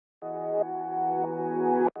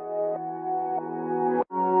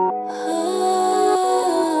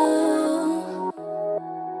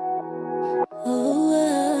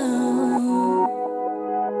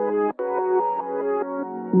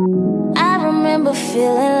remember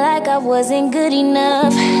feeling like I wasn't good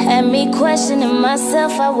enough. Had me questioning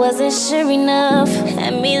myself, I wasn't sure enough.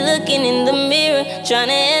 Had me looking in the mirror, trying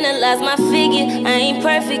to analyze my figure. I ain't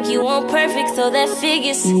perfect, you weren't perfect, so that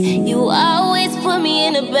figures. You always put me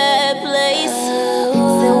in a bad place.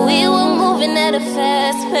 Said we were moving at a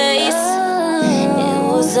fast pace. It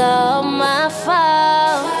was all my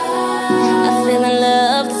fault. I fell in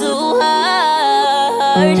love too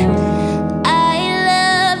hard. I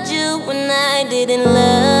loved you when I didn't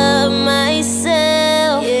love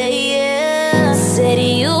myself. Said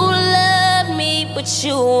you loved me, but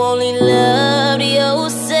you only loved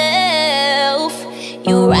yourself.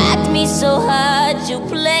 You rocked me so hard, you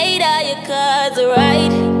played all your cards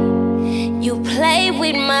right. You played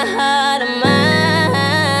with my heart,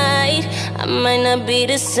 I might not be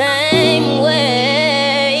the same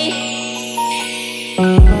way.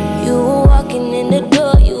 You were walking in the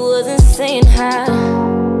door, you wasn't saying hi.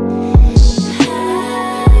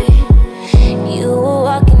 You were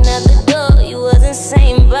walking out the door, you wasn't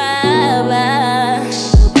saying bye-bye.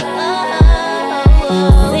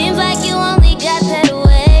 Seems like you only got that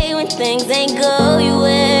way when things ain't go your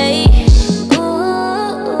way.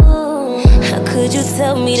 Ooh, how could you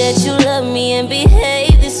tell me that you love me and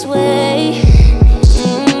behave this way?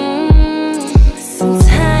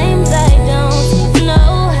 Sometimes I don't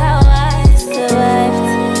know how I survived.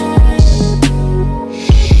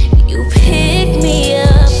 You picked me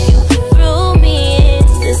up, you threw me in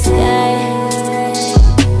the sky.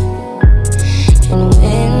 And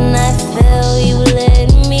when I fell, you let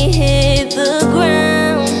me hit the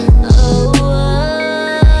ground.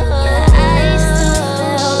 Yeah, I still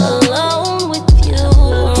felt alone with you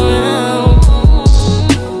around.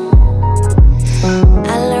 I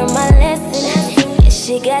learned my lesson, yeah,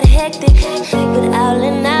 shit got hectic, but all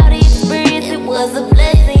in all the experience, it was a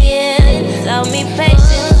blessing, yeah. It taught me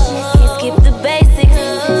patience, can't skip the basics.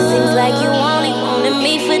 Seems like you only wanted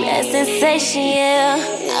me for that sensation, yeah.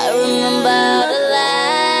 I remember all the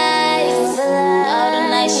lies, all the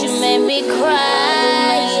nights you made me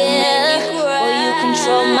cry, yeah. Boy, you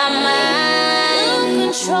control my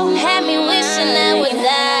mind, had me wishing I would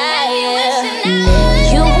die, yeah.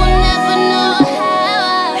 You will never know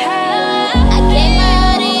how I gave my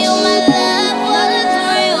heart to you, my love was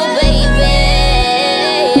real, baby,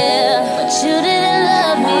 yeah. But you didn't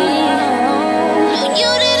love me, no,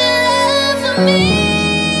 you didn't love me.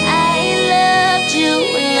 I loved you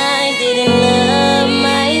when I didn't love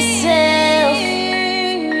myself.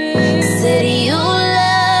 Said you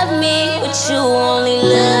love me, but you only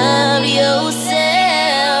love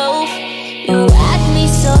yourself. You rocked me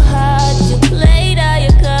so